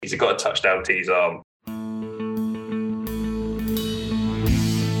He's got a touchdown to his arm.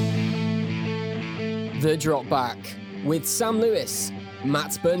 The Drop Back with Sam Lewis,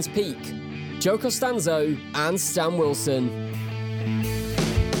 Matt Burns-Peak, Joe Costanzo and Stan Wilson.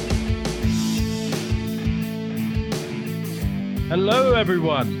 Hello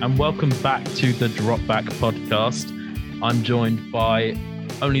everyone and welcome back to the Drop Back podcast. I'm joined by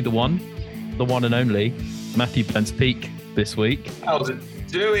only the one and only, Matthew Burns-Peak this week. How's it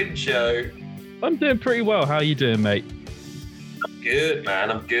doing, Joe? I'm doing pretty well. How are you doing, mate? I'm good, man.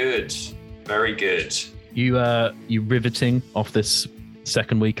 I'm good. Very good. You riveting off this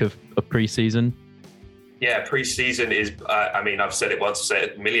second week of preseason? Yeah, preseason is, I've said it once, I've said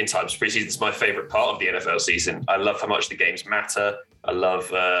it a million times. Preseason is my favorite part of the NFL season. I love how much the games matter. I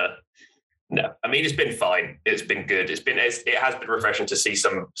love, it's been fine. It's been good. It has been refreshing to see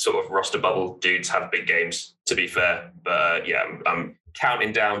some sort of roster bubble dudes have big games, to be fair. But I'm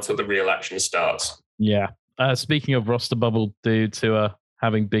counting down till the real action starts. Yeah. Speaking of roster bubble dudes who are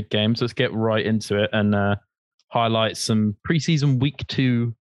having big games, let's get right into it and highlight some preseason week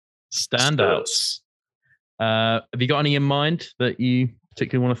 2 standouts. Have you got any in mind that you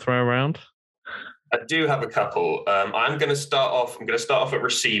particularly want to throw around? I do have a couple. I'm going to start off at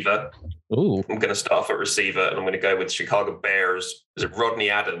receiver. Ooh. I'm going to start off at receiver, and I'm going to go with Chicago Bears. Is it Rodney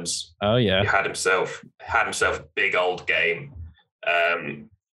Adams? Oh yeah, he had himself a big old game.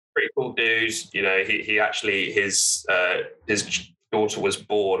 Pretty cool dude. You know, he actually his daughter was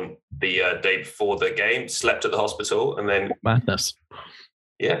born the day before the game. Slept at the hospital, and then madness.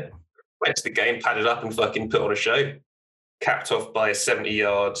 Yeah, went to the game, padded up, and fucking put on a show. Capped off by a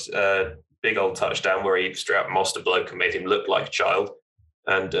 70-yard big old touchdown where he straight up mossed a bloke and made him look like a child,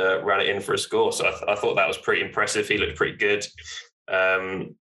 and ran it in for a score. So I thought that was pretty impressive. He looked pretty good.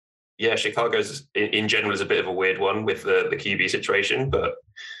 Chicago's in general is a bit of a weird one with the QB situation, but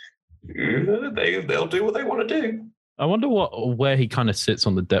they'll do what they want to do. I wonder where he kind of sits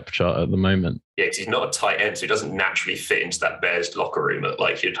on the depth chart at the moment. Yeah, because he's not a tight end, so he doesn't naturally fit into that Bears locker room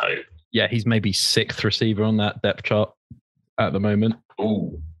like you'd hope. Yeah, he's maybe 6th receiver on that depth chart at the moment.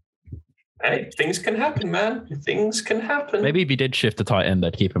 Ooh. Hey, things can happen, man. Things can happen. Maybe if he did shift to tight end,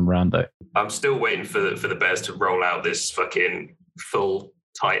 they'd keep him around, though. I'm still waiting for the Bears to roll out this fucking full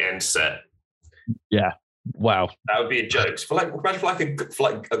tight end set. Yeah. Wow. That would be a joke. Imagine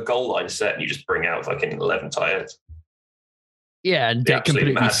for a goal line set and you just bring out fucking 11 tight ends. Yeah, and get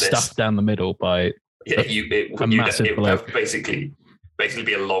completely stuffed down the middle by it would basically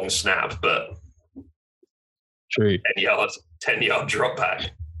be a long snap, but true. 10-yard drop back.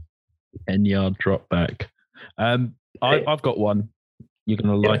 10-yard drop back. I've got one. You're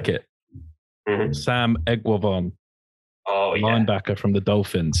going to like it. Mm-hmm. Sam Egwavon, linebacker from the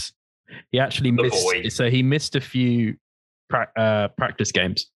Dolphins. He actually missed a few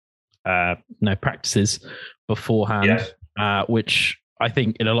practices beforehand, which I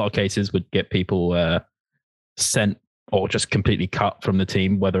think in a lot of cases would get people sent or just completely cut from the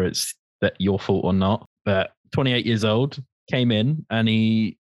team, whether it's that your fault or not. But 28 years old, came in and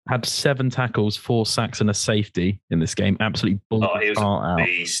he had 7 tackles, 4 sacks, and a safety in this game. Absolutely bulled his heart out.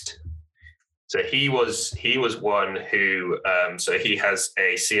 Beast. So he was one who, so he has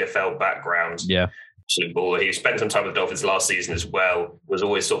a CFL background. Yeah. He spent some time with the Dolphins last season as well. Was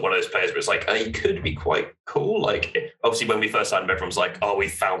always sort of one of those players where it's like, he could be quite cool. Like, obviously, when we first signed him, everyone was like, we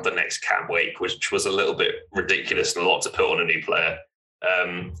found the next Cam Wake, which was a little bit ridiculous and a lot to put on a new player.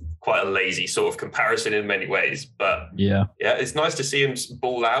 Quite a lazy sort of comparison in many ways, but it's nice to see him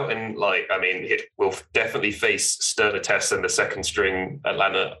ball out. And we'll definitely face sterner tests than the second string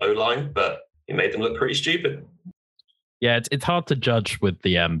Atlanta O-line, but he made them look pretty stupid. Yeah, it's hard to judge with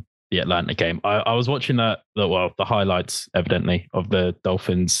the Atlanta game. I was watching the highlights evidently of the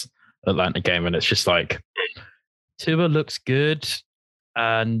Dolphins Atlanta game, and it's just like Tua looks good,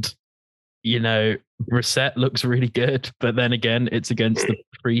 and Brissett looks really good, but then again, it's against the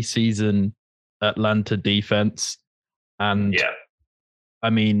preseason Atlanta defense. And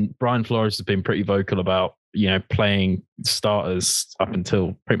Brian Flores has been pretty vocal about, playing starters up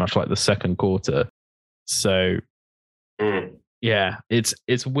until pretty much like the second quarter. So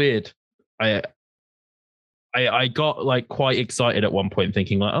it's weird. I got like quite excited at one point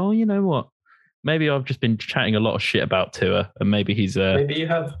thinking like, oh, you know what? Maybe I've just been chatting a lot of shit about Tua, and maybe he's maybe you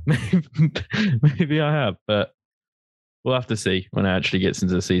have. Maybe I have, but we'll have to see when it actually gets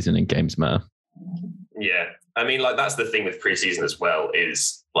into the season and games matter. Yeah. That's the thing with preseason as well,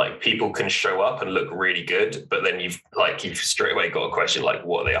 is like people can show up and look really good, but then you've straight away got a question like,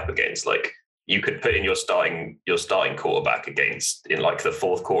 what are they up against? Like, you could put in your starting quarterback in like the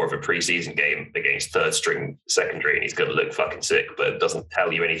fourth quarter of a preseason game against third string secondary, and he's going to look fucking sick, but it doesn't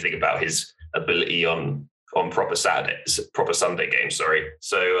tell you anything about his ability on proper Sunday games. Sorry.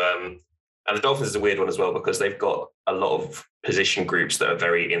 So, and the Dolphins is a weird one as well because they've got a lot of position groups that are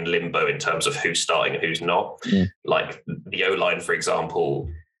very in limbo in terms of who's starting and who's not. Like the O-line, for example,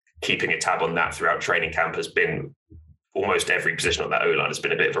 keeping a tab on that throughout training camp has been almost every position on that O-line has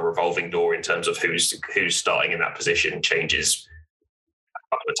been a bit of a revolving door in terms of who's starting in that position, changes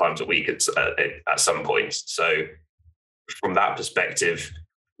a couple of times a week at some points. So from that perspective,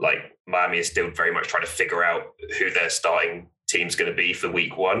 like Miami is still very much trying to figure out who their starting team's going to be for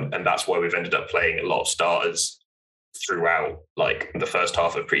week one. And that's why we've ended up playing a lot of starters throughout like the first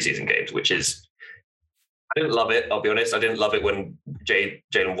half of preseason games, which is, I didn't love it. I'll be honest. I didn't love it when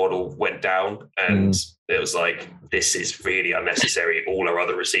Jalen Waddle went down and it was like, this is really unnecessary. All our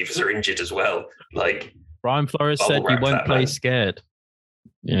other receivers are injured as well. Like Brian Flores said you won't play scared.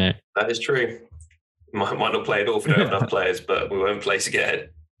 Yeah, that is true. Might not play at all if we don't have enough players, but we won't play scared.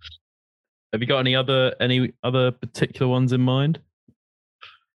 Have you got any other particular ones in mind?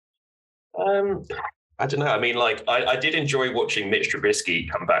 I don't know. I mean, like, I did enjoy watching Mitch Trubisky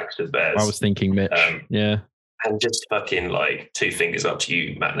come back to the Bears. I was thinking Mitch, yeah. And just fucking, like, 2 fingers up to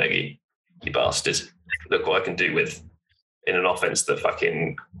you, Matt Nagy, you bastard. Look what I can do in an offense that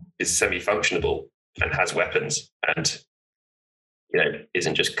fucking is semi-functionable and has weapons and,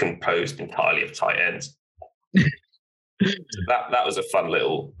 isn't just composed entirely of tight ends. That was a fun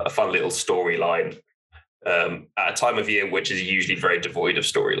little storyline at a time of year which is usually very devoid of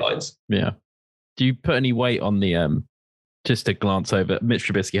storylines. Yeah. Do you put any weight on the just to glance over? Mitch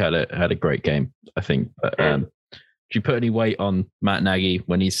Trubisky had a great game, I think. But do you put any weight on Matt Nagy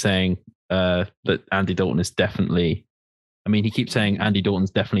when he's saying that Andy Dalton is definitely? I mean, he keeps saying Andy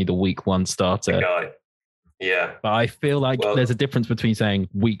Dalton's definitely the week one starter. The guy. Yeah, but I feel like there's a difference between saying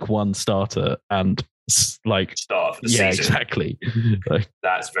week one starter and like start of the season. Exactly.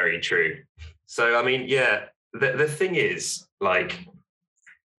 That's very true. So I mean, yeah, the thing is, like,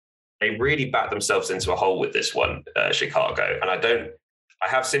 they really backed themselves into a hole with this one, Chicago. And I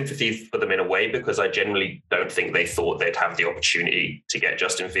have sympathy for them in a way because I generally don't think they thought they'd have the opportunity to get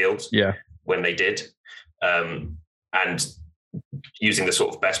Justin Fields when they did. And using the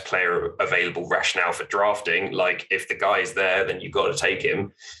sort of best player available rationale for drafting, like if the guy is there, then you've got to take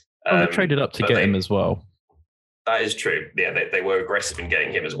him. They traded up to get him as well. That is true. Yeah, they were aggressive in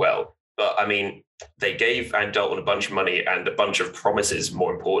getting him as well. But I mean, they gave Andy Dalton a bunch of money and a bunch of promises,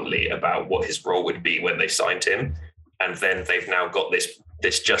 more importantly, about what his role would be when they signed him. And then they've now got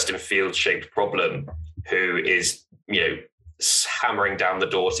this Justin Fields shaped problem who is, hammering down the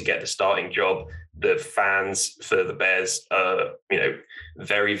door to get the starting job. The fans for the Bears are,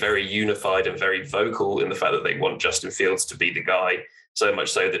 very, very unified and very vocal in the fact that they want Justin Fields to be the guy. So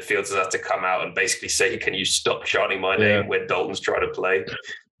much so that Fields has had to come out and basically say, can you stop shouting my name when Dalton's trying to play?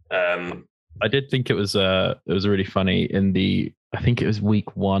 I did think it was really funny I think it was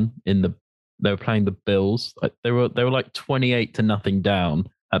week one they were playing the Bills. They were like 28-0 down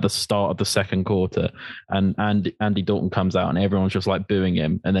at the start of the second quarter, and Andy Dalton comes out and everyone's just like booing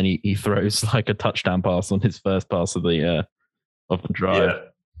him, and then he throws like a touchdown pass on his first pass of the drive. Yeah.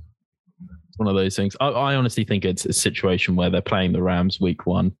 It's one of those things. I honestly think it's a situation where they're playing the Rams week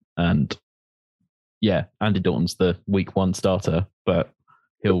one, and Andy Dalton's the week one starter, but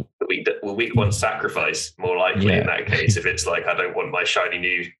he'll week one sacrifice more likely in that case. If it's like, I don't want my shiny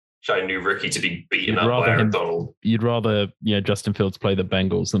new rookie to be beaten up by Aaron Donald. You'd rather Justin Fields play the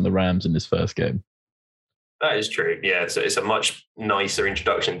Bengals than the Rams in his first game. That is true. Yeah, so it's a much nicer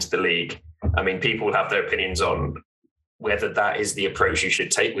introduction to the league. I mean, people have their opinions on whether that is the approach you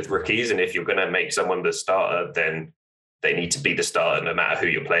should take with rookies, and if you're going to make someone the starter, then they need to be the starter no matter who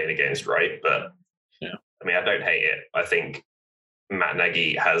you're playing against, right? But I mean, I don't hate it. I think Matt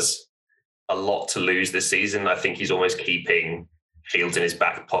Nagy has a lot to lose this season. I think he's almost keeping Fields in his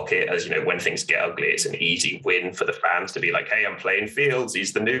back pocket as, when things get ugly, it's an easy win for the fans to be like, hey, I'm playing Fields.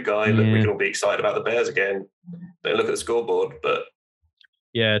 He's the new guy. Look, we can all be excited about the Bears again. Don't look at the scoreboard, but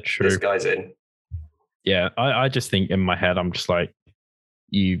true. This guy's in. Yeah, I just think in my head, I'm just like,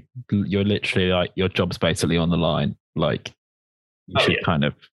 you're literally like, your job's basically on the line. Like, you should kind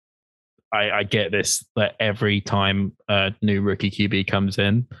of, I get this, that every time a new rookie QB comes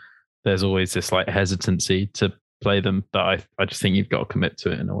in, there's always this like hesitancy to play them, that I just think you've got to commit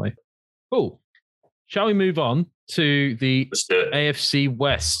to it in a way. Cool. Shall we move on to the AFC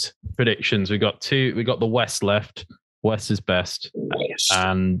West predictions? We got the West left. West is best.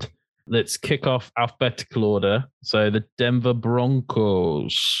 And let's kick off alphabetical order. So the Denver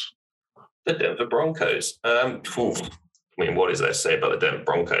Broncos. The Denver Broncos. I mean, what is there to say about the Denver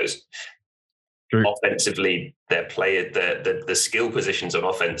Broncos? True. Offensively, their the skill positions on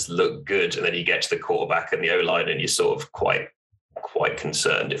offense look good, and then you get to the quarterback and the O-line, and you're sort of quite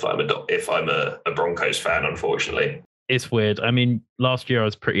concerned if I'm a Broncos fan, unfortunately. It's weird. I mean, last year I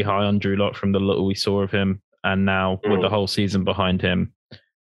was pretty high on Drew Lock from the little we saw of him, and now with the whole season behind him,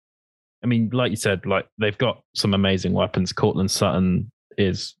 I mean, like you said, like they've got some amazing weapons. Cortland Sutton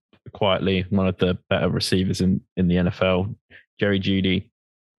is quietly one of the better receivers in the NFL. Jerry Jeudy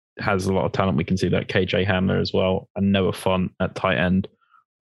has a lot of talent. We can see that. KJ Hamler as well, and Noah Font at tight end.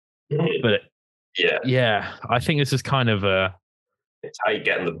 But yeah, I think this is kind of it's how you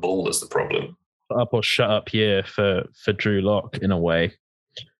get in the ball that's the problem. Up or shut up year for Drew Lock in a way.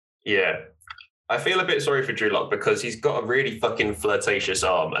 Yeah. I feel a bit sorry for Drew Lock because he's got a really fucking flirtatious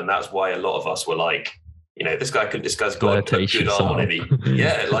arm, and that's why a lot of us were like, this guy's got a good arm on him.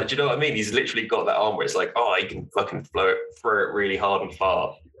 Yeah, like, do you know what I mean? He's literally got that arm where it's like, he can fucking throw it really hard and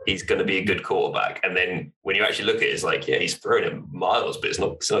far. He's going to be a good quarterback. And then when you actually look at it, it's like, yeah, he's throwing him miles, but it's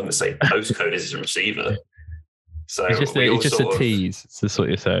not the same postcode as his receiver. So it's just a tease. That's what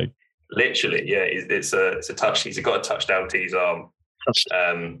you're saying. Literally, yeah. It's a touch. He's got a touchdown tease arm.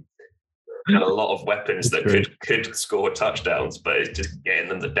 And a lot of weapons that could score touchdowns, but it's just getting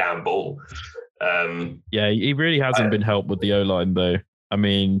them the damn ball. Yeah, he really hasn't been helped with the O-line, though. I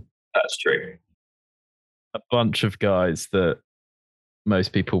mean, that's true. A bunch of guys that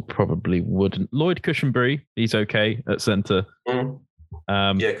most people probably wouldn't. Lloyd Cushenberry, he's okay at centre. Yeah,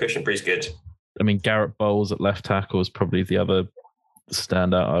 Cushenberry's good. I mean, Garrett Bowles at left tackle is probably the other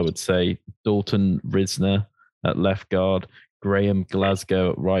standout, I would say. Dalton Risner at left guard. Graham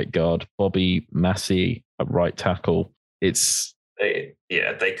Glasgow at right guard. Bobby Massey at right tackle.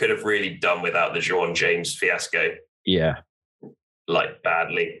 They could have really done without the Juwan James fiasco. Yeah. Like,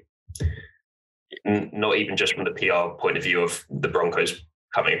 badly. Not even just from the PR point of view of the Broncos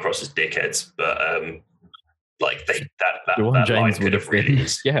coming across as dickheads, but that James would have really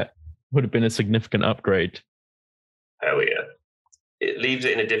would have been a significant upgrade. Hell yeah. It leaves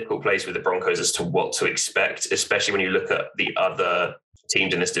it in a difficult place with the Broncos as to what to expect, especially when you look at the other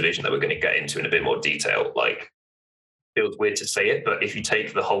teams in this division that we're going to get into in a bit more detail. Like, feels weird to say it, but if you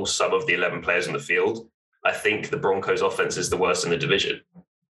take the whole sum of the 11 players on the field, I think the Broncos offense is the worst in the division,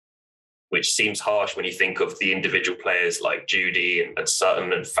 which seems harsh when you think of the individual players like Jeudy and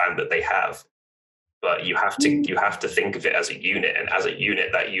Sutton and Fant that they have. But you have to think of it as a unit, and as a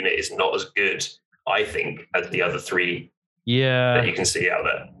unit, that unit is not as good, I think, as the other three that you can see out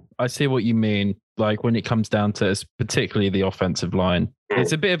there. I see what you mean. Like, when it comes down to particularly the offensive line,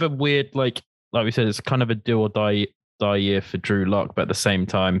 it's a bit of a weird, like we said, it's kind of a do or die year for Drew Lock, but at the same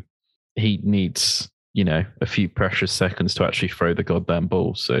time, he needs, a few precious seconds to actually throw the goddamn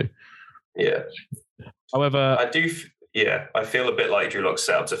ball. So, yeah. However, I feel a bit like Drew Lock's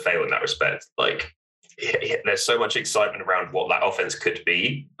set up to fail in that respect. Like, there's so much excitement around what that offense could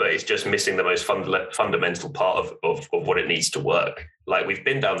be, but it's just missing the most fundamental part of what it needs to work. Like, we've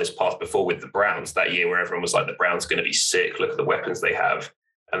been down this path before with the Browns that year where everyone was like, the Browns are going to be sick. Look at the weapons they have.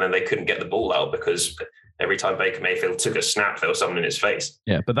 And then they couldn't get the ball out because every time Baker Mayfield took a snap, there was someone in his face.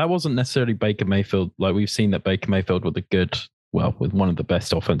 Yeah, but that wasn't necessarily Baker Mayfield. Like, we've seen that Baker Mayfield with with one of the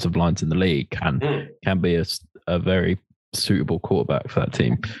best offensive lines in the league can be a very suitable quarterback for that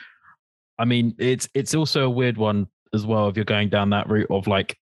team. I mean, it's also a weird one as well if you're going down that route of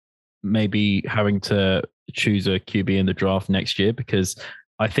like maybe having to choose a QB in the draft next year, because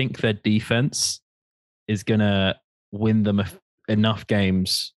I think their defense is going to win them enough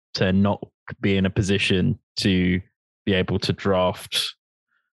games to not be in a position to be able to draft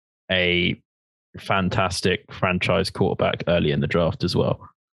a fantastic franchise quarterback early in the draft as well.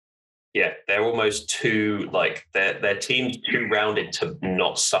 Yeah, they're almost their team's too rounded to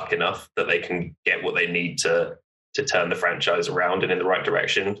not suck enough that they can get what they need to turn the franchise around and in the right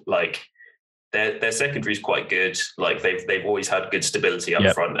direction. Like, their secondary is quite good. Like, they've always had good stability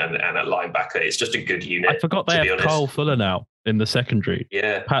up front and at linebacker. It's just a good unit. I forgot they have Kyle Fuller now in the secondary.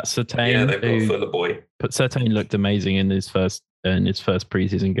 Yeah, Pat Surtain. Yeah, they've got Fuller boy. But Surtain looked amazing in his first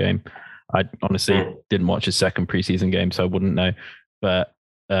preseason game. I honestly didn't watch his second preseason game, so I wouldn't know. But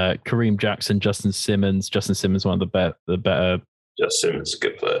Kareem Jackson, Justin Simmons, one of the better. Justin Simmons,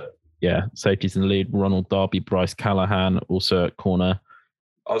 good player. Yeah, safeties in the lead. Ronald Darby, Bryce Callahan, also at corner.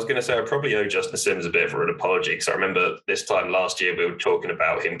 I was going to say, I probably owe Justin Simmons a bit of an apology, because I remember this time last year we were talking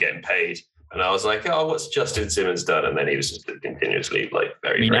about him getting paid, and I was like, "Oh, what's Justin Simmons done?" And then he was just continuously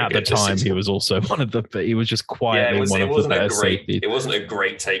very. At the time, he was also he was just quietly one of the better safeties. It wasn't a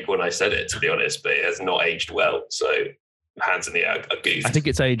great take when I said it, to be honest, but it has not aged well. So hands in the air are goofed. I think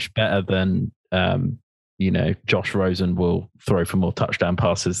it's aged better than, Josh Rosen will throw for more touchdown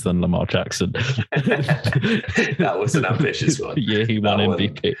passes than Lamar Jackson. That was an ambitious one. Yeah, he won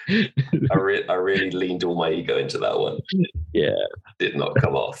MVP. I really leaned all my ego into that one. Yeah. Did not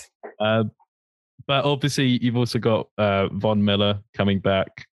come off. But obviously, you've also got Von Miller coming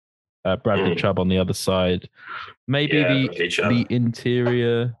back, Bradley Chubb on the other side. Maybe the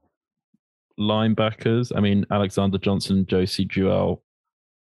interior linebackers. I mean, Alexander Johnson, Josie Jewell,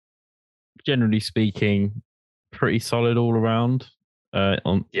 generally speaking, pretty solid all around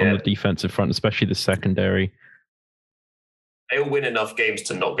on the defensive front, especially the secondary. They'll win enough games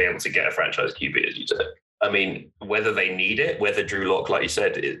to not be able to get a franchise QB, as you said. I mean, whether they need it, whether Drew Lock, like you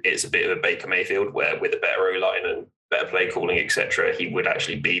said, it's a bit of a Baker Mayfield, where with a better O-line and better play calling, etc., he would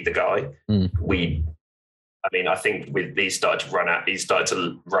actually be the guy. I think with he's started to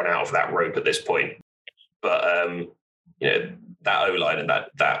run out of that rope at this point. But that O-line and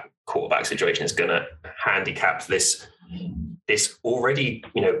that quarterback situation is going to handicap this already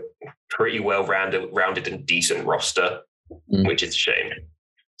pretty well rounded and decent roster, which is a shame.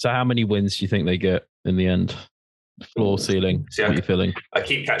 So how many wins do you think they get in the end? Floor, ceiling? See, what are you feeling? I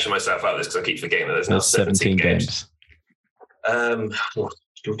keep catching myself out of this because I keep forgetting that there's now 17 games.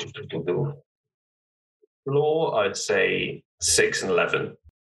 Floor, I'd say 6-11.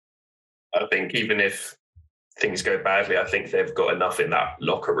 I think even if things go badly, I think they've got enough in that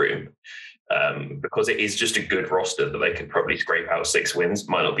locker room because it is just a good roster that they could probably scrape out 6 wins.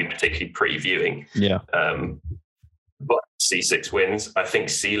 Might not be particularly pretty viewing. Yeah. But see 6 wins. I think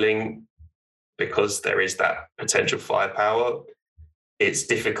ceiling, because there is that potential firepower, it's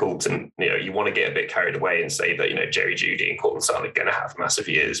difficult, and you want to get a bit carried away and say that Jerry Jeudy and Cortland Sutton are going to have massive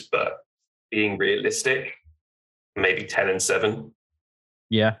years, but being realistic, maybe 10-7.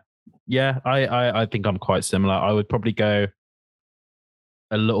 Yeah. I think I'm quite similar. I would probably go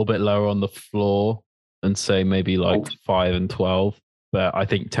a little bit lower on the floor and say maybe like 5-12, but I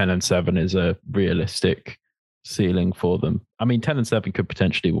think 10-7 is a realistic ceiling for them. I mean, 10-7 could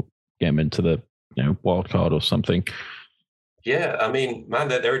potentially get them into the wild card or something. Yeah, I mean, man,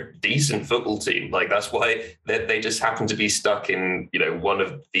 they're a decent football team. Like, that's why they just happen to be stuck in one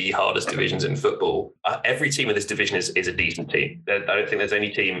of the hardest divisions in football. Every team in this division is a decent team. I don't think there's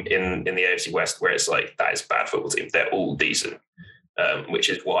any team in the AFC West where it's like that is a bad football team. They're all decent, which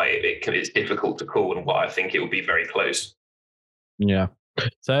is why it's difficult to call and why I think it will be very close. Yeah.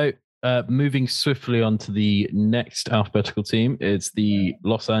 So moving swiftly on to the next alphabetical team is the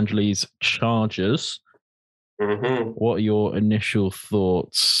Los Angeles Chargers. Mm-hmm. What are your initial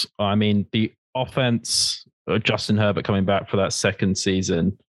thoughts? I mean, the offense, Justin Herbert coming back for that second season,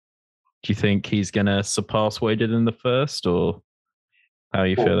 do you think he's going to surpass what he did in the first, or how are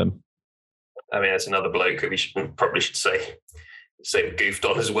you feeling? I mean, that's another bloke we probably should say goofed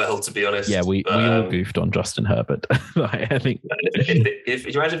on as well, to be honest. Yeah, we all goofed on Justin Herbert. I think if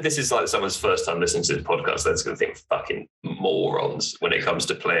you imagine if this is like someone's first time listening to this podcast, they're just going to think fucking morons when it comes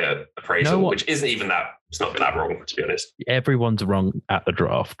to player appraisal, which isn't even that. It's not that wrong, to be honest. Everyone's wrong at the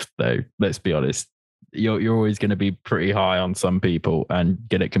draft, though. Let's be honest. You're always going to be pretty high on some people and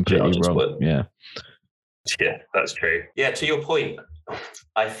get it completely wrong. Yeah, that's true. Yeah, to your point,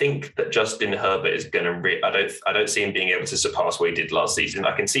 I think that Justin Herbert is going to. I don't see him being able to surpass what he did last season.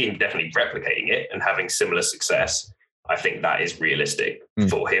 I can see him definitely replicating it and having similar success. I think that is realistic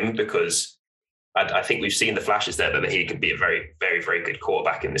for him because I think we've seen the flashes there that he could be a very, very, very good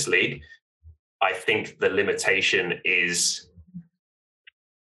quarterback in this league. I think the limitation is.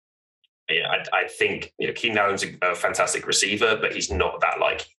 I think Keenan Allen's a fantastic receiver, but he's not that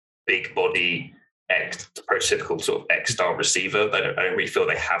like big body. Prototypical sort of X-star receiver. I don't really feel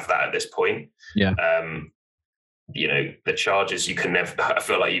they have that at this point. Yeah. The Chargers, you can never. I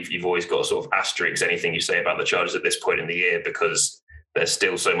feel like you've always got to sort of asterisk anything you say about the Chargers at this point in the year because there's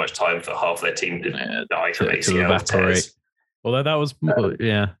still so much time for half their team to die from ACL tears. Although that was,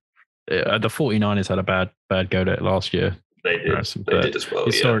 the 49ers had a bad go at it last year. They did as well.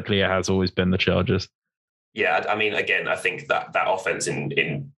 Historically, it has always been the Chargers. Yeah, I mean, again, I think that offense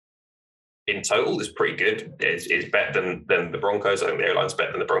in total is pretty good. Is better than the Broncos. I think the O-line's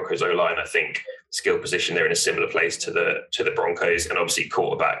better than the Broncos O-line. I think skill position, they're in a similar place to the Broncos. And obviously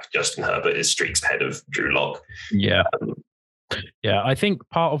quarterback Justin Herbert is streaks ahead of Drew Lock. Yeah. I think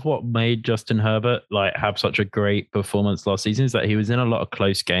part of what made Justin Herbert have such a great performance last season is that he was in a lot of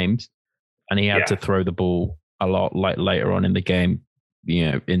close games and he had to throw the ball a lot later on in the game,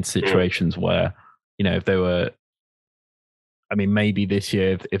 in situations where, if they were, I mean, maybe this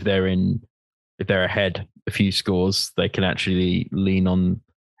year, if they're ahead a few scores, they can actually lean on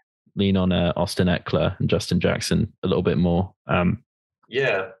lean on Austin Eckler and Justin Jackson a little bit more.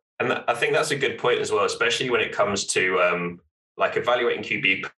 Yeah, and I think that's a good point as well, especially when it comes to like evaluating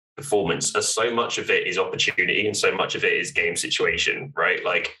QB performance. As so much of it is opportunity and so much of it is game situation, right?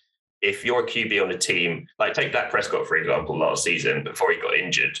 Like if you're a QB on a team, like take Dak Prescott, for example, last season before he got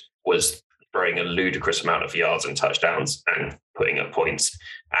injured, was throwing a ludicrous amount of yards and touchdowns and putting up points.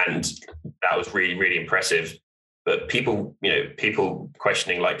 And that was really, really impressive. But people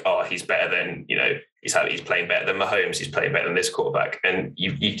questioning like, oh, he's better than, he's playing better than Mahomes, he's playing better than this quarterback. And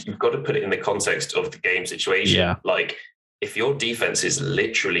you've got to put it in the context of the game situation. Yeah. Like if your defense is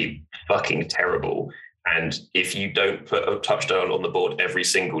literally fucking terrible, and if you don't put a touchdown on the board every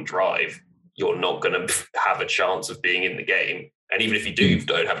single drive, you're not going to have a chance of being in the game. And even if you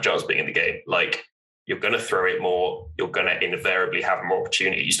don't have a chance of being in the game, like you're going to throw it more, you're going to invariably have more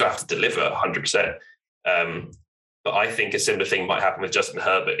opportunity. You still have to deliver 100%. But I think a similar thing might happen with Justin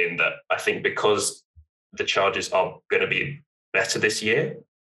Herbert in that I think because the Chargers are going to be better this year,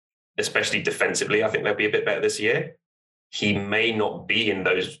 especially defensively, I think they'll be a bit better this year. He may not be in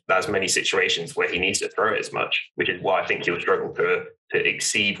as many situations where he needs to throw it as much, which is why I think he'll struggle to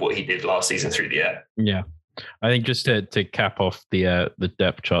exceed what he did last season through the air. Yeah. I think just to cap off the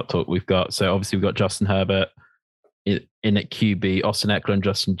depth chart talk we've got. So obviously we've got Justin Herbert in at QB, Austin Eckler and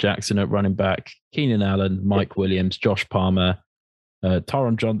Justin Jackson at running back, Keenan Allen, Mike Williams, Josh Palmer,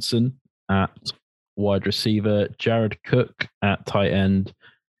 Tyron Johnson at wide receiver, Jared Cook at tight end.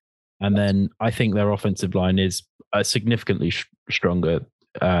 And then I think their offensive line is significantly stronger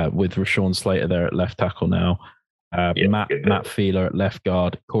with Rashawn Slater there at left tackle now. Matt Feeler at left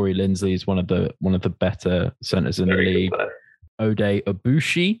guard. Corey Linsley is one of the better centers in the league. Ode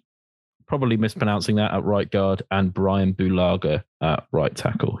Abushi, probably mispronouncing that, at right guard, and Brian Bulaga at right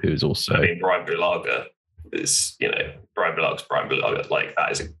tackle, who is also. I mean, Brian Bulaga is, Brian Bulaga. Like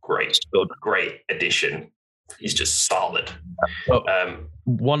that is a great addition. He's just solid.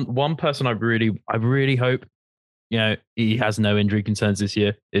 One person I really hope, he has no injury concerns this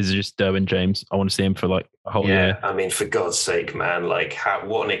year is just Derwin James. I want to see him for like a whole year. I mean, for God's sake, man, like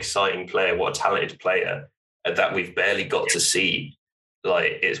what an exciting player, what a talented player that we've barely got to see.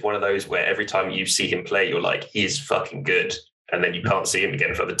 Like it's one of those where every time you see him play, you're like, he's fucking good. And then you can't see him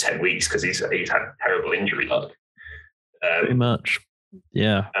again for the 10 weeks because he's had terrible injury luck. Pretty much.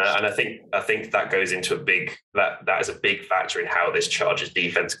 Yeah. And I think that goes into that is a big factor in how this Chargers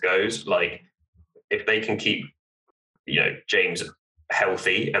defense goes. Like if they can keep, James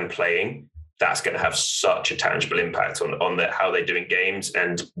healthy and playing, that's going to have such a tangible impact on how they do in games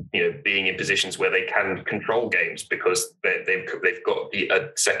and, being in positions where they can control games because they've got a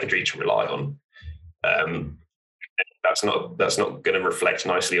secondary to rely on. That's not going to reflect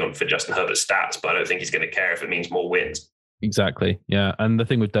nicely for Justin Herbert's stats, but I don't think he's going to care if it means more wins. Exactly. Yeah. And the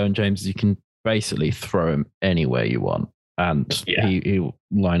thing with Derwin James is you can basically throw him anywhere you want. And he'll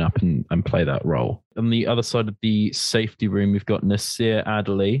line up and play that role. On the other side of the safety room, we've got Nasir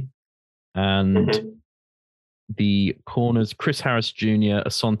Adderley and the corners, Chris Harris Jr.,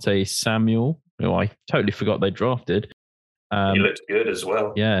 Asante Samuel, who I totally forgot they drafted. He looked good as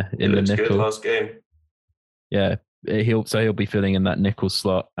well. Yeah, in the nickel. Good last game. Yeah, he'll be filling in that nickel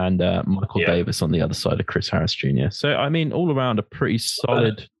slot, and Michael Davis on the other side of Chris Harris Jr. So, I mean, all around a pretty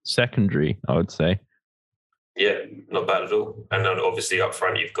solid secondary, I would say. Yeah, not bad at all. And then obviously up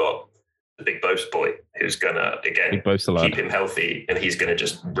front, you've got the big Bosa boy who's going to, again, keep him healthy, and he's going to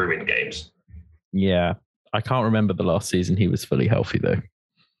just ruin games. Yeah. I can't remember the last season he was fully healthy, though.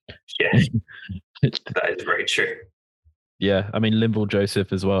 Yeah, that is very true. Yeah, I mean, Linval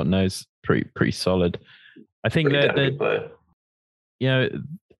Joseph as well knows pretty solid. I think they're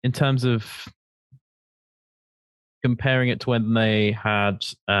in terms of comparing it to when they had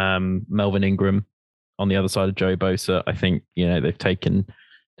Melvin Ingram on the other side of Joey Bosa, I think, they've taken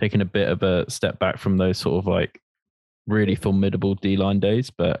a bit of a step back from those sort of like really formidable D-line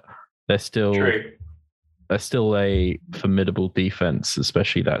days, but they're still a formidable defense,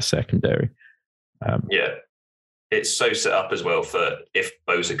 especially that secondary. It's so set up as well for if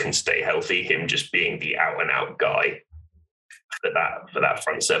Bosa can stay healthy, him just being the out and out guy for that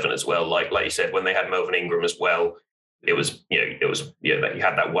front seven as well. Like you said, when they had Melvin Ingram as well, it was that you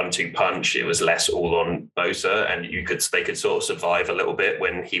had that 1-2 punch. It was less all on Bosa, and they could sort of survive a little bit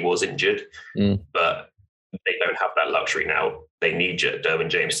when he was injured, but they don't have that luxury now. They need Derwin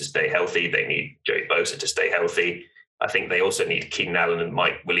James to stay healthy. They need Joey Bosa to stay healthy. I think they also need Keenan Allen and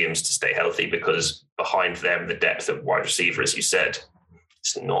Mike Williams to stay healthy because behind them, the depth of wide receiver, as you said,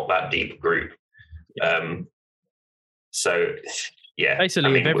 it's not that deep group.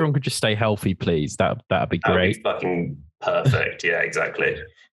 Basically, if everyone could just stay healthy, please, that'd be great. That'd be fucking perfect. Yeah, exactly.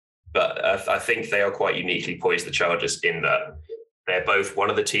 But I think they are quite uniquely poised, the Chargers, in that they're both one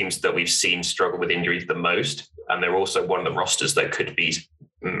of the teams that we've seen struggle with injuries the most, and they're also one of the rosters that could be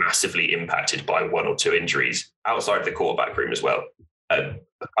massively impacted by one or two injuries outside the quarterback room as well. A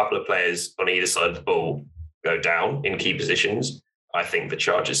couple of players on either side of the ball go down in key positions. I think the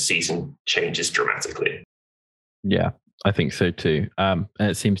Chargers' season changes dramatically. Yeah, I think so too. And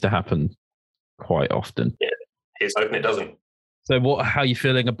it seems to happen quite often. Yeah, here's hoping it doesn't. So how are you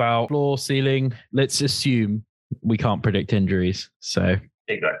feeling about floor, ceiling? Let's assume we can't predict injuries. So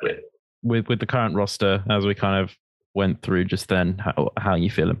exactly. With the current roster, as we kind of went through just then, how are you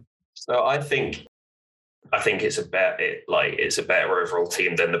feeling? So I think it's a better overall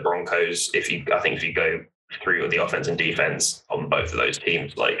team than the Broncos. If you go through the offense and defense on both of those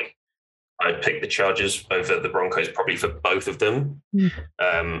teams, like I'd pick the Chargers over the Broncos probably for both of them.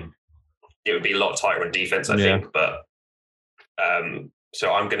 It would be a lot tighter on defense, I think, but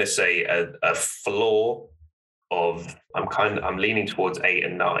so I'm going to say a floor of I'm leaning towards 8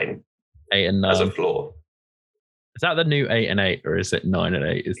 and 9. 8 and 9 as a floor. Is that the new 8 and 8, or is it 9 and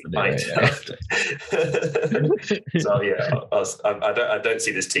 8? Is the new 8 and 8? So yeah, I don't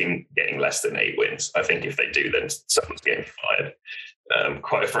see this team getting less than 8 wins. I think if they do, then someone's getting fired.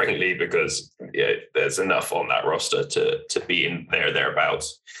 Quite frankly, because there's enough on that roster to be in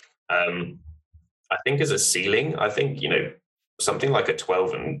thereabouts. I think as a ceiling, I think something like a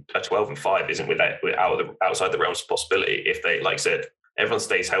 12 and 5 isn't outside the realms of possibility. If they, like I said, everyone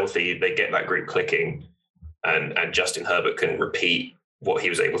stays healthy, they get that group clicking, and Justin Herbert can repeat what he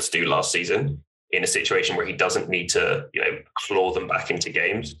was able to do last season in a situation where he doesn't need to, claw them back into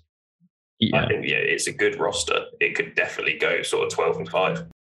games. Yeah. I think it's a good roster. It could definitely go sort of 12 and 5.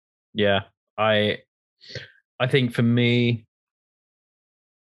 Yeah, I think for me,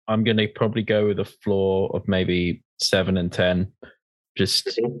 I'm going to probably go with a floor of maybe 7 and 10.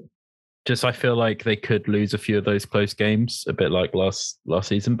 Just I feel like they could lose a few of those close games, a bit like last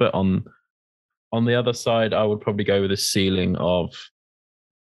season. But on the other side, I would probably go with a ceiling of,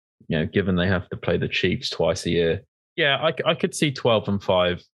 given they have to play the Chiefs twice a year. Yeah, I could see 12 and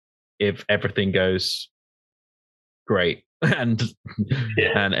 5 if everything goes great and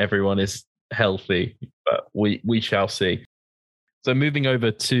everyone is healthy. But we shall see. So moving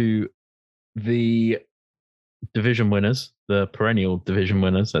over to the division winners, the perennial division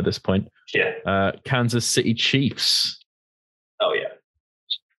winners at this point. Yeah. Kansas City Chiefs. Oh, yeah.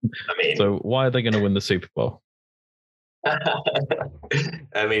 I mean, so why are they going to win the Super Bowl? I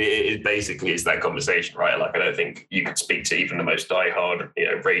mean, it basically is that conversation, right? Like, I don't think you could speak to even the most diehard,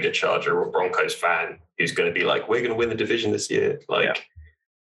 Raider, Charger, or Broncos fan who's going to be like, "We're going to win the division this year." Like,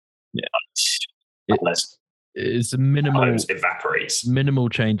 unless it's minimal, evaporates. Minimal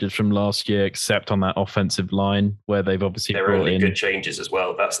changes from last year, except on that offensive line where they've obviously there are only good changes as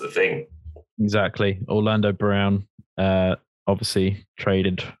well. That's the thing. Exactly. Orlando Brown, obviously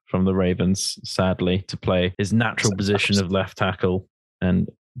traded from the Ravens, sadly, to play his natural position of left tackle and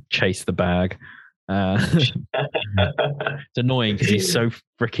chase the bag. It's annoying because he's so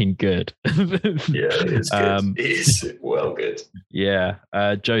freaking good. He's good. He's well good. Yeah.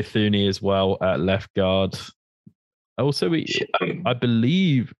 Joe Thuney as well at left guard. Also, I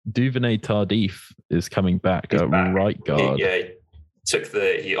believe Duvernay Tardif is coming back at right guard.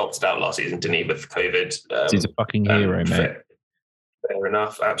 He opted out last season, didn't he, with COVID? He's a fucking hero, mate. Fair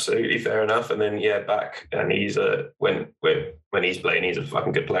enough, absolutely fair enough. And then back, and he's when he's playing, he's a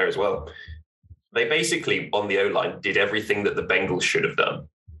fucking good player as well. They basically on the O-line did everything that the Bengals should have done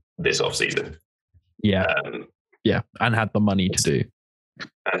this offseason. Yeah, and had the money to do.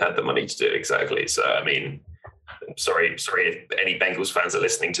 Exactly. So I mean, sorry if any Bengals fans are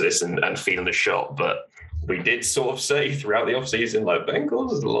listening to this and feeling the shot, but we did sort of say throughout the offseason, like,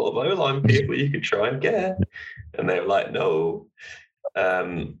 Bengals, there's a lot of O-line people you could try and get, and they were like, no.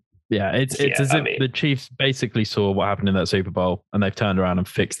 It's as if the Chiefs basically saw what happened in that Super Bowl and they've turned around and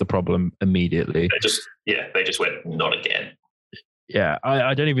fixed the problem immediately. They just went, not again. Yeah,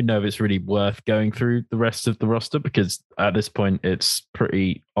 I don't even know if it's really worth going through the rest of the roster because at this point it's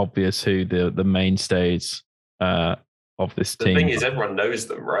pretty obvious who the mainstays of this team. The thing is, everyone knows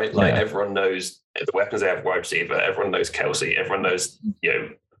them, right? Like, everyone knows the weapons they have wide receiver. Everyone knows Kelsey. Everyone knows,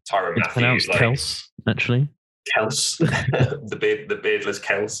 Tyrann Mathieu. Pronounced Kels, actually. Kels, the beardless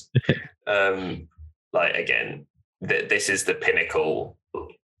Kels. Again, this is the pinnacle.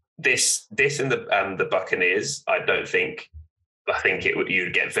 This and the Buccaneers. I think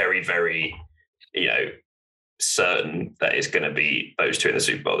you'd get very, very, certain that it's going to be those two in the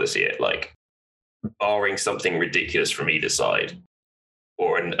Super Bowl this year. Like, barring something ridiculous from either side,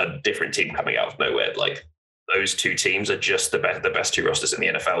 or a different team coming out of nowhere. Like, those two teams are just the best two rosters in the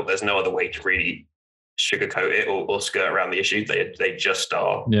NFL. There's no other way to really sugarcoat it or skirt around the issue. They just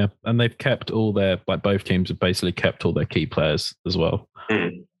are. Yeah, and they've kept all their, like both teams have basically kept all their key players as well.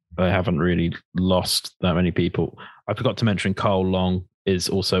 Mm. They haven't really lost that many people. I forgot to mention Carl Long is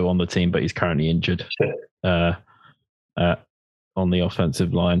also on the team, but he's currently injured on the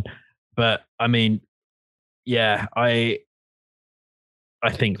offensive line. But I mean, yeah, I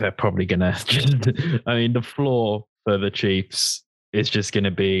think they're probably gonna. I mean, the floor for the Chiefs is just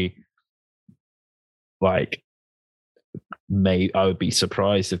gonna be like, I would be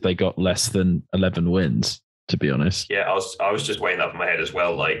surprised if they got less than 11 wins. To be honest, yeah, I was just weighing that in my head as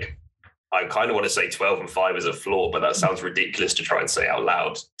well. Like, I kind of want to say 12-5 is a floor, but that sounds ridiculous to try and say out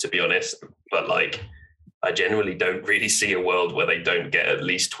loud, to be honest. But like, I generally don't really see a world where they don't get at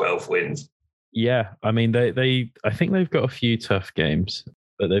least 12 wins. Yeah, I mean, I think they've got a few tough games,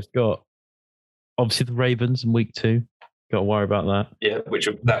 but they've got obviously the Ravens in week 2. Got to worry about that. Yeah,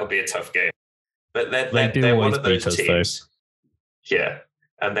 that would be a tough game. But they're always one of those beat us, teams. Though. Yeah,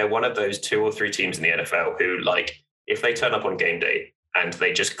 and they're one of those 2 or 3 teams in the NFL who, like, if they turn up on game day and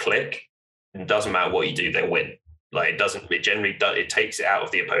they just click, it doesn't matter what you do, they win. Like, it generally does. It takes it out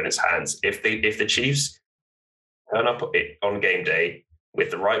of the opponent's hands. If the Chiefs turn up on game day with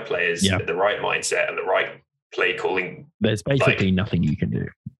the right players, the right mindset, and the right play calling, there's basically nothing you can do.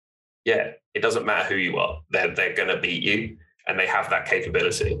 Yeah, it doesn't matter who you are. They're going to beat you, and they have that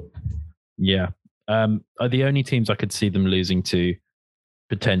capability. Yeah. The only teams I could see them losing to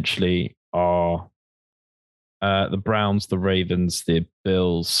potentially are the Browns, the Ravens, the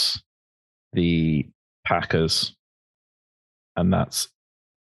Bills, the Packers, and that's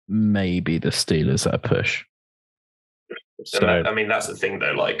maybe the Steelers at a push. So, I mean, that's the thing,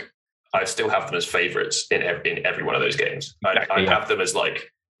 though. Like, I still have them as favorites in every one of those games. Exactly, I have them as,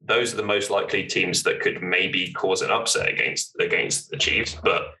 like, those are the most likely teams that could maybe cause an upset against the Chiefs,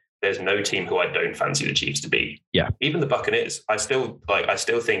 but there's no team who I don't fancy the Chiefs to beat. Yeah. Even the Buccaneers. I still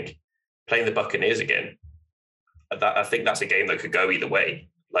think playing the Buccaneers again, I think that's a game that could go either way.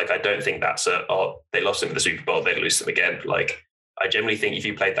 Like, I don't think that's they lost them in the Super Bowl, they lose them again. Like, I generally think if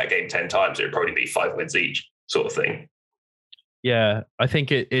you played that game 10 times, it would probably be 5 wins each sort of thing. Yeah, I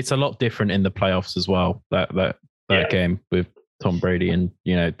think it's a lot different in the playoffs as well. That game with Tom Brady and,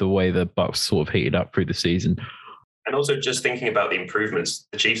 you know, the way the Bucs sort of heated up through the season. And also just thinking about the improvements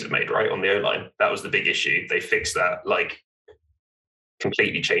the Chiefs have made, right, on the O-line. That was the big issue. They fixed that, like,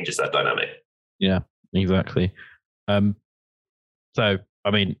 completely changes that dynamic. Yeah, exactly. So,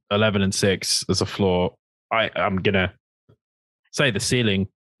 I mean, 11-6 as a floor. I'm going to say the ceiling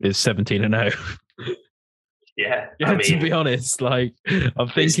is 17-0. Yeah, I mean, to be honest, like, I'm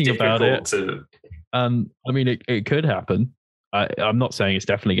thinking about it. I mean, it could happen. I'm not saying it's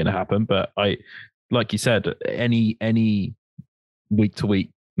definitely going to happen, but like you said, any week to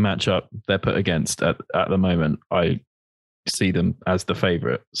week matchup they're put against at the moment, I see them as the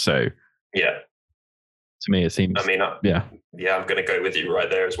favorite. So yeah, to me, it seems. I mean, I'm going to go with you right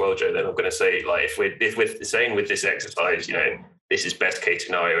there as well, Joe. Then I'm going to say, like, if we're saying with this exercise, you know, this is best case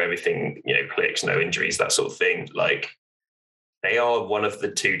scenario, everything, you know, clicks, no injuries, that sort of thing. Like, they are one of the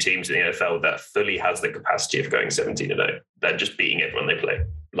 2 teams in the NFL that fully has the capacity of going 17-0. They're just beating everyone they play.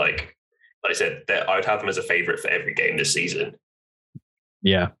 Like I said, I would have them as a favorite for every game this season.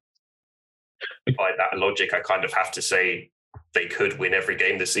 Yeah. By that logic, I kind of have to say they could win every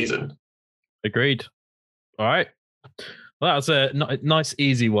game this season. Agreed. All right. Well, that was a nice,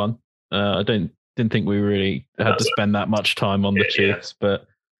 easy one. I didn't think we really had to spend that much time on the Chiefs, but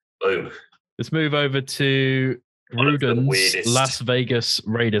boom. Let's move over to Gruden's Las Vegas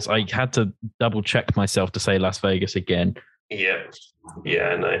Raiders. I had to double check myself to say Las Vegas again. Yeah,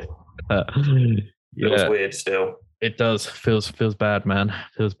 I know. It feels weird still. It does. Feels bad, man.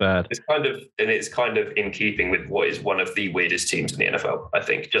 Feels bad. It's kind of in keeping with what is one of the weirdest teams in the NFL, I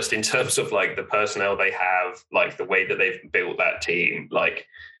think, just in terms of, like, the personnel they have, like, the way that they've built that team. Like,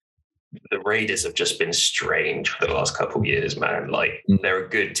 the Raiders have just been strange for the last couple of years, man. Like, they're a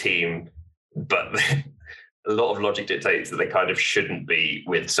good team, but a lot of logic dictates that they kind of shouldn't be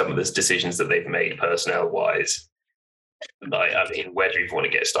with some of the decisions that they've made personnel-wise. Like, I mean, where do you want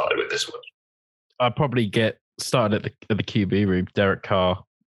to get started with this one? I'd probably get started at the QB room, Derek Carr.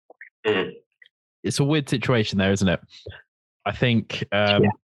 Mm. It's a weird situation there, isn't it? I think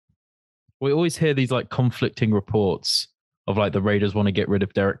we always hear these, like, conflicting reports of, like, the Raiders want to get rid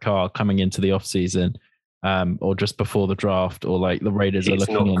of Derek Carr coming into the offseason, or just before the draft, or, like, the Raiders are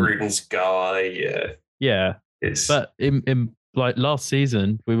looking. It's not Gruden's guy, yeah. But in like last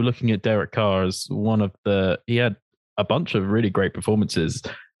season, we were looking at Derek Carr as one of he had a bunch of really great performances,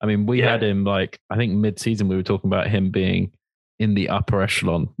 I mean, we had him like, I think mid-season we were talking about him being in the upper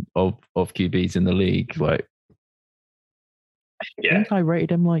echelon of QBs in the league. Like, I think I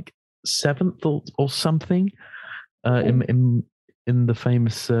rated him like 7th or something in the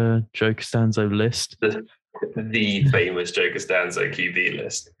famous Joe Costanzo list. The famous Joe Costanzo QB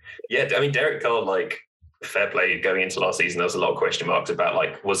list. Yeah, I mean, Derek Carr, like, fair play going into last season. There was a lot of question marks about,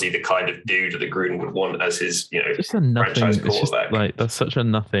 like, was he the kind of dude that Gruden would want as his, just a nothing, franchise quarterback? It's just, like, that's such a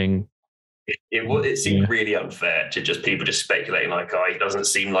nothing. It seemed really unfair to just people just speculating like, he doesn't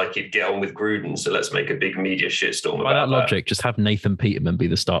seem like he'd get on with Gruden, so let's make a big media shitstorm about that. By that logic, just have Nathan Peterman be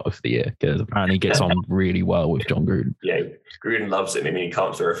the start of the year, because apparently he gets on really well with John Gruden. Yeah, Gruden loves him. I mean, he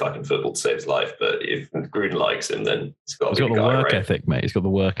can't throw a fucking football to save his life, but if Gruden likes him, then he's got the work ethic, mate. He's got the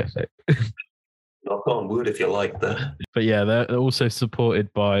work ethic. Knock on wood if you like that. But yeah, they're also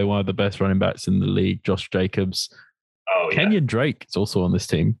supported by one of the best running backs in the league, Josh Jacobs. Kenyon Drake is also on this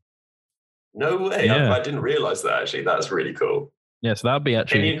team. No way. Yeah. I didn't realize that, actually. That's really cool. Yeah, so that would be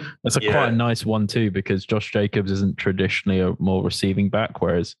actually, that's quite a nice one too, because Josh Jacobs isn't traditionally a more receiving back,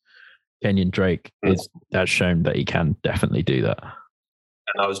 whereas Kenyon Drake has shown that he can definitely do that.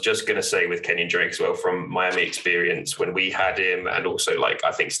 And I was just going to say with Kenyon Drake as well, from Miami experience, when we had him, and also, like,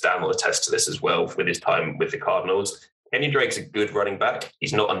 I think Stan will attest to this as well with his time with the Cardinals, Kenyon Drake's a good running back.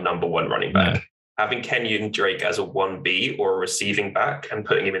 He's not a number one running back. No. Having Kenyon Drake as a 1B or a receiving back and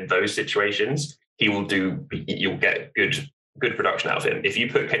putting him in those situations, you'll get good production out of him. If you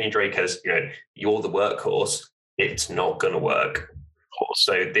put Kenyon Drake as, you're the workhorse, it's not going to work.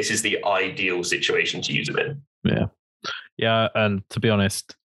 So this is the ideal situation to use him in. Yeah. Yeah. And to be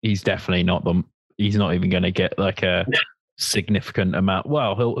honest, he's definitely he's not even going to get like a significant amount.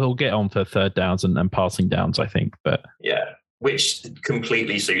 Well, he'll get on for third downs and passing downs, I think. But yeah. Which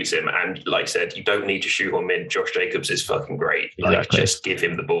completely suits him. And like I said, you don't need to shoehorn him in. Josh Jacobs is fucking great. Exactly. Like, just give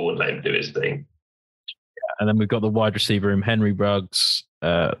him the ball and let him do his thing. And then we've got the wide receiver room, Henry Ruggs,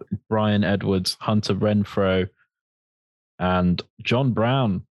 Brian Edwards, Hunter Renfrow, and John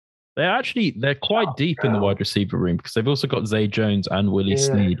Brown. They're quite deep in the wide receiver room, because they've also got Zay Jones and Willie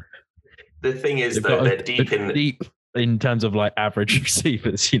Snead. The thing is, they're deep in terms of like average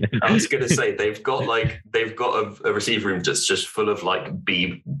receivers, I was going to say they've got a receiver room that's just full of like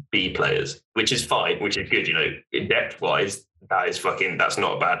B players, which is fine, which is good. In depth wise, that's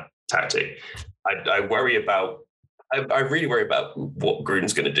not a bad tactic. I really worry about what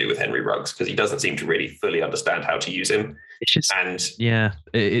Gruden's going to do with Henry Ruggs, because he doesn't seem to really fully understand how to use him. It's just,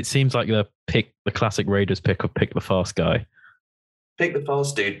 it seems like the classic Raiders pick the fast guy. Pick the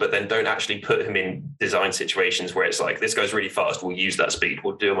fast dude, but then don't actually put him in design situations where it's like, this goes really fast, we'll use that speed,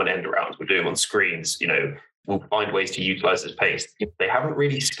 we'll do him on end arounds, we'll do him on screens, we'll find ways to utilize his pace. They haven't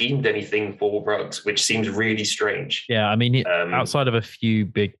really schemed anything for Ruggs, which seems really strange. Yeah, I mean, outside of a few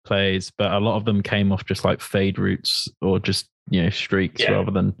big plays, but a lot of them came off just like fade routes or just, streaks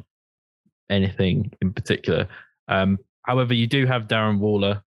rather than anything in particular. However, you do have Darren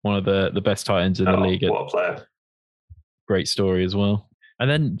Waller, one of the best tight ends in the league. What a player. Great story as well. And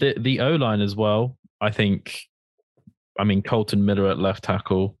then the O-line as well, I think, Colton Miller at left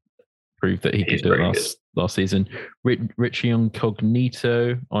tackle proved that he could do it last season. Richie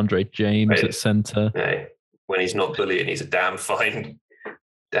Incognito, Andre James at center. Yeah. When he's not bullying, he's a damn fine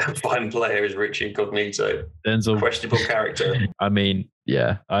player, is Richie Incognito. Denzel, questionable character.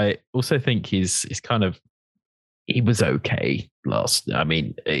 I also think he was okay last.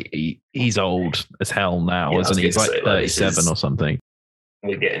 He's old as hell now, isn't he? He's like 37 or something.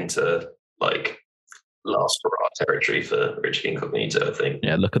 We get into like last hurrah territory for Richie Incognito, I think.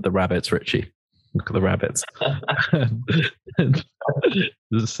 Yeah, look at the rabbits, Richie. Look at the rabbits.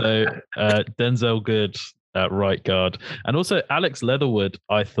 So Denzel Good at right guard, and also Alex Leatherwood,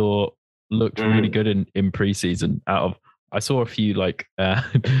 I thought looked really good in preseason. I saw a few like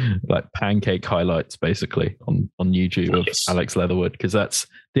pancake highlights basically on YouTube of Alex Leatherwood, because that's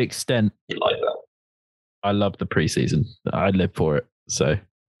the extent. You like that? I love the preseason. I live for it. So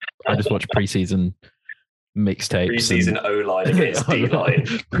I just watch preseason mixtapes. Preseason O-line against D-line.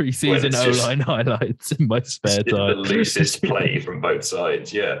 Preseason O-line highlights in my spare time. The loosest play from both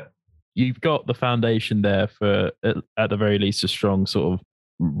sides, yeah. You've got the foundation there for, at the very least, a strong sort of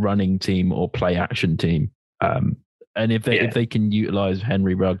running team or play action team. And if they can utilize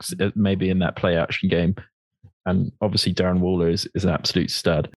Henry Ruggs maybe in that play action game, and obviously Darren Waller is an absolute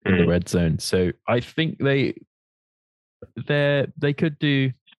stud in the red zone. So I think they could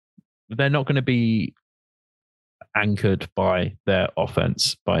do. They're not going to be anchored by their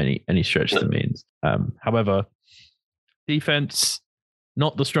offense by any stretch of the means. However, defense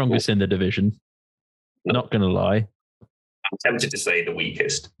not the strongest in the division. Not going to lie. I'm tempted to say the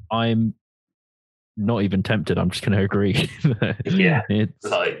weakest. I'm not even tempted. I'm just going to agree. Yeah,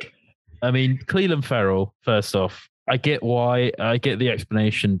 I mean, Cleveland Ferrell, first off, I get the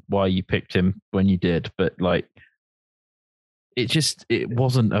explanation why you picked him when you did, but like, it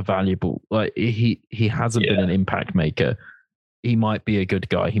wasn't a valuable, like, he hasn't been an impact maker. He might be a good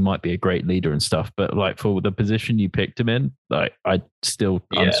guy. He might be a great leader and stuff, but like for the position you picked him in, like I'm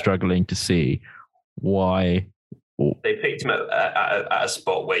struggling to see why. They picked him at a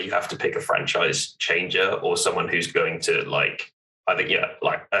spot where you have to pick a franchise changer or someone who's going to like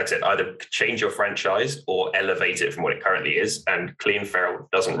I said, either change your franchise or elevate it from what it currently is. And Cleveland Ferrell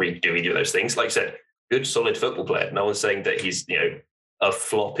doesn't really do either of those things. Like I said, good, solid football player. No one's saying that he's, a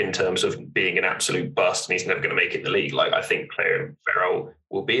flop in terms of being an absolute bust and he's never going to make it in the league. Like, I think Cleveland Ferrell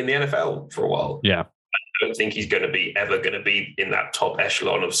will be in the NFL for a while. Yeah. I don't think he's ever going to be in that top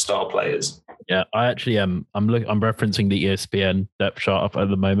echelon of star players. Yeah, I actually I'm referencing the ESPN depth chart up at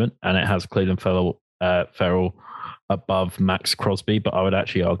the moment, and it has Cleveland Ferrell above Max Crosby, but I would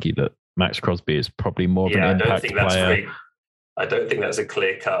actually argue that Max Crosby is probably more of an impact player. I don't think that's a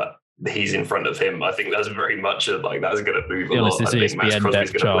clear cut. He's in front of him. I think that's very much that's going to move a lot. This ESPN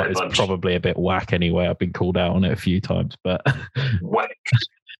depth chart is probably a bit whack anyway. I've been called out on it a few times, but whack.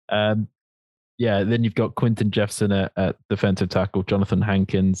 Yeah, then you've got Quinton Jefferson at defensive tackle, Jonathan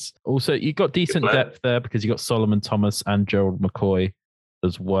Hankins. Also, you've got decent depth there because you've got Solomon Thomas and Gerald McCoy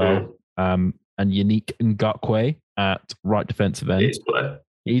as well. And Yannick Ngakoue at right defensive end.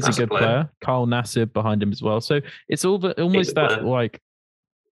 He's a good player. Kyle Nassib behind him as well. So it's almost that like,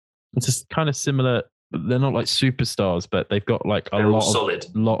 it's just kind of similar. They're not like superstars, but they've got like a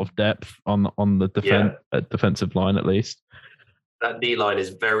lot of depth on the defensive line at least. That D line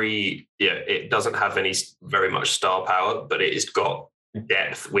is it doesn't have very much star power, but it has got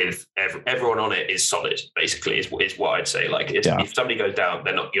depth with everyone on it is solid, basically, is what I'd say. Like, if somebody goes down,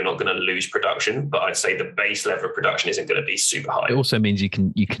 you're not going to lose production, but I'd say the base level of production isn't going to be super high. It also means you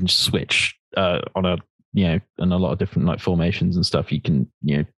can switch on a, in a lot of different like formations and stuff. You can,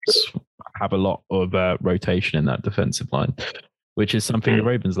 have a lot of rotation in that defensive line, which is something the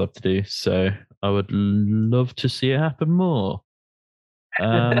Ravens love to do. So I would love to see it happen more.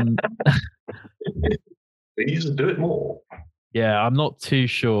 Please do it more. Yeah, I'm not too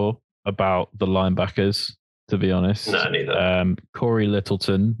sure about the linebackers, to be honest. No, neither. Corey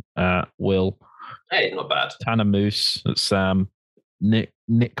Littleton, Will. Hey, not bad. Tanner Moose at Sam. Nick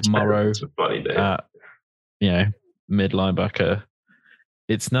Morrow at, mid linebacker.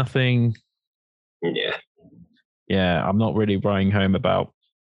 It's nothing. Yeah. Yeah, I'm not really writing home about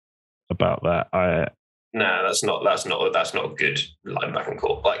that. No, that's not a good linebacking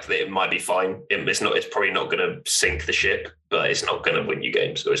core. Like, it might be fine. It's probably not going to sink the ship, but it's not going to win you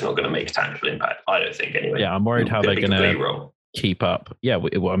games, so it's not going to make a tangible impact. I don't think anyway. Yeah, I'm worried how they're going to keep up. Yeah,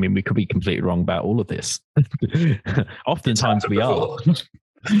 we could be completely wrong about all of this. Oftentimes we are.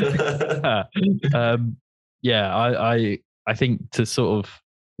 I think to sort of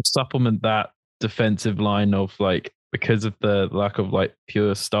supplement that defensive line of like, because of the lack of like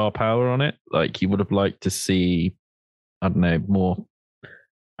pure star power on it, like you would have liked to see, I don't know, more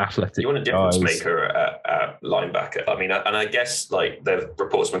athletic. You want a difference maker at linebacker. I mean, and I guess like the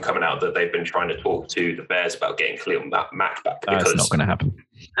reports have been coming out that they've been trying to talk to the Bears about getting Khalil Mack back. That's not going to happen.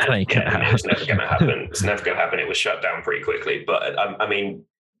 It's never going to happen. It's never going to happen. It was shut down pretty quickly. But I mean,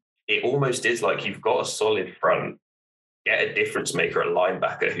 it almost is like you've got a solid front. Get a difference maker, a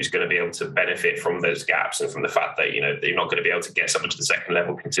linebacker who's going to be able to benefit from those gaps and from the fact that, you're not going to be able to get someone to the second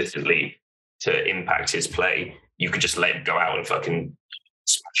level consistently to impact his play. You could just let him go out and fucking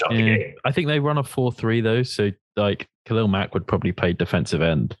smash up the game. I think they run a 4-3 though. So like Khalil Mack would probably play defensive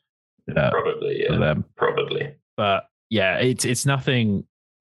end. Probably, yeah. For them. Probably. But yeah, it's nothing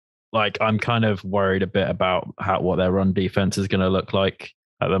like, I'm kind of worried a bit about what their run defense is going to look like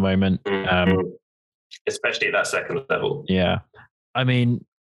at the moment. Especially at that second level. Yeah. I mean,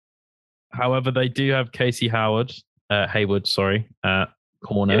 however, they do have Casey Hayward, corner.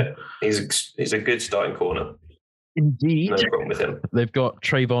 Yeah, he's a good starting corner. Indeed. No problem with him. They've got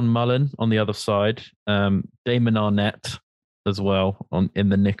Trayvon Mullen on the other side. Damon Arnett as well in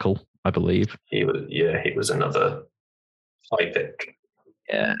the nickel, I believe. He was another high pick.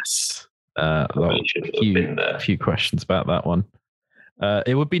 Yes. A few questions about that one.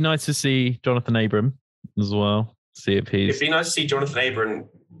 It would be nice to see Jonathan Abram as well. It'd be nice to see Jonathan Abram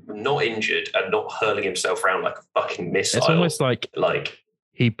not injured and not hurling himself around like a fucking missile. It's almost like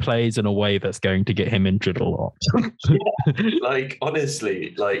he plays in a way that's going to get him injured a lot. Like,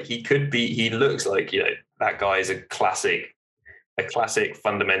 honestly, like he looks like, that guy is a classic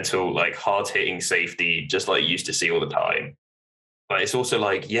fundamental, like hard hitting safety, just like you used to see all the time. But it's also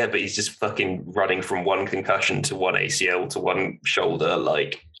like, yeah, but he's just fucking running from one concussion to one ACL to one shoulder.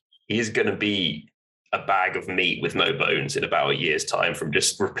 Like, he is going to be a bag of meat with no bones in about a year's time from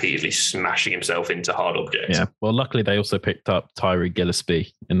just repeatedly smashing himself into hard objects. Yeah. Well, luckily they also picked up Tyree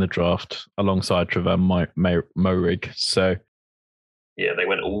Gillespie in the draft alongside Trevor Morig. So yeah, they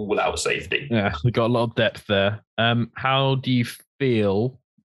went all without safety. Yeah, we got a lot of depth there. How do you feel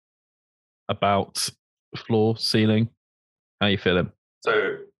about floor, ceiling? How are you feeling?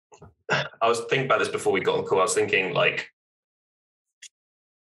 So I was thinking about this before we got on the call. I was thinking, like,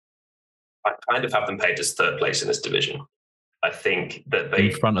 I kind of have them pegged as third place in this division. I think that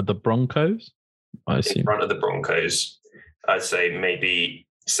they... In front of the Broncos? I assume. In front of the Broncos. I'd say maybe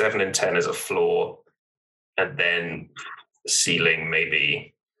 7 and 10 as a floor, and then ceiling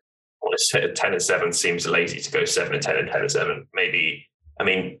maybe... I want to say 10 and 7 seems lazy to go 7 and 10 and 10 and 7. Maybe, I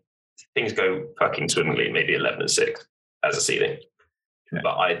mean, things go fucking swimmingly, maybe 11 and 6 as a ceiling. Yeah.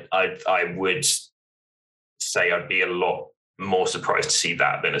 But I would say I'd be a lot more surprised to see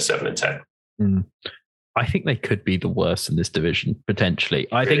that than a 7 and 10. I think they could be the worst in this division, potentially.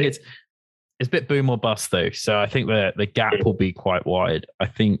 I think it's a bit boom or bust, though. So I think the gap will be quite wide. I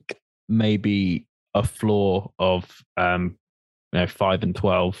think maybe a floor of 5 and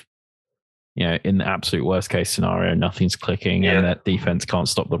 12. In the absolute worst case scenario, nothing's clicking and that defense can't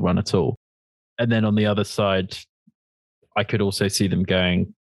stop the run at all. And then on the other side, I could also see them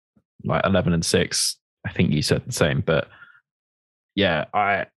going like 11 and 6. I think you said the same, but yeah,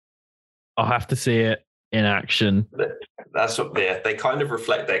 I'll have to see it in action. That's what they kind of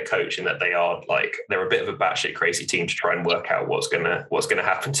reflect their coach in that they're a bit of a batshit crazy team to try and work out what's gonna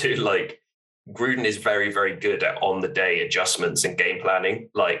happen to. Like, Gruden is very, very good at on the day adjustments and game planning,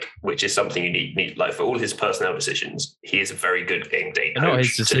 which is something you need. Like, for all his personnel decisions, he is a very good game day coach. Not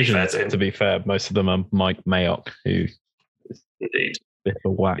his decisions, to be fair. Most of them are Mike Mayock, who is indeed a bit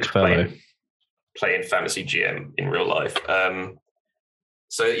of a whack fellow. Playing fantasy GM in real life.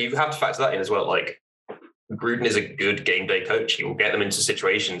 So you have to factor that in as well. Like, Gruden is a good game day coach. He will get them into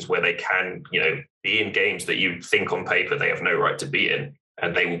situations where they can, be in games that you think on paper they have no right to be in,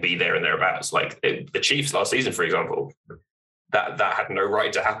 and they will be there and thereabouts. Like the Chiefs last season, for example, that had no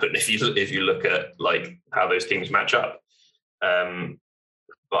right to happen if you look at like how those teams match up.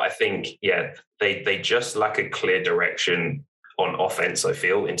 But I think, they just lack a clear direction on offense, I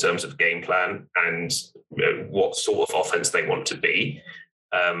feel, in terms of game plan and what sort of offense they want to be.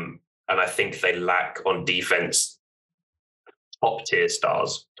 And I think they lack on defense top tier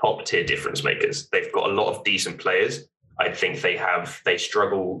stars, top tier difference makers. They've got a lot of decent players. I think they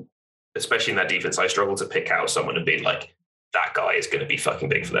struggle, especially in that defense. I struggle to pick out someone and be like, that guy is going to be fucking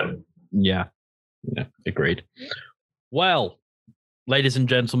big for them. Yeah, agreed. Well, ladies and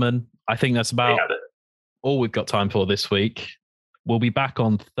gentlemen, I think that's about all we've got time for this week. We'll be back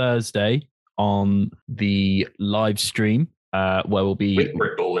on Thursday on the live stream where we'll be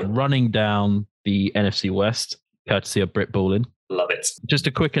running down the NFC West, courtesy of Brit Ballin. Love it. Just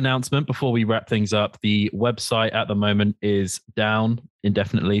a quick announcement before we wrap things up. The website at the moment is down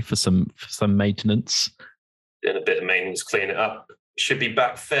indefinitely for some maintenance. Doing a bit of maintenance, clean it up. Should be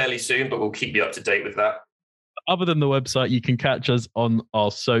back fairly soon, but we'll keep you up to date with that. Other than the website, you can catch us on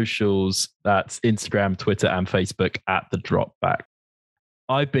our socials. That's Instagram, Twitter, and Facebook at The Drop Back.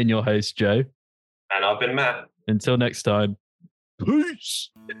 I've been your host, Joe. And I've been Matt. Until next time,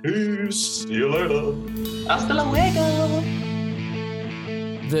 peace. Peace. See you later. Hasta luego.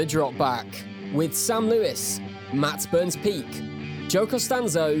 The Drop Back with Sam Lewis, Matt Burns-Peak, Joe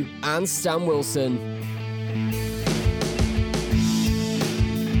Costanzo, and Stan Wilson.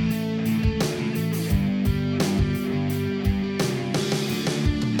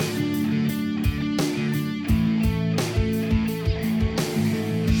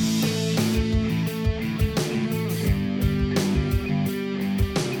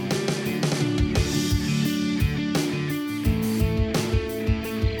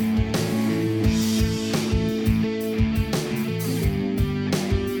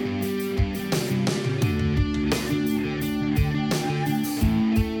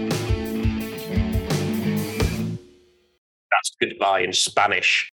 Goodbye in Spanish.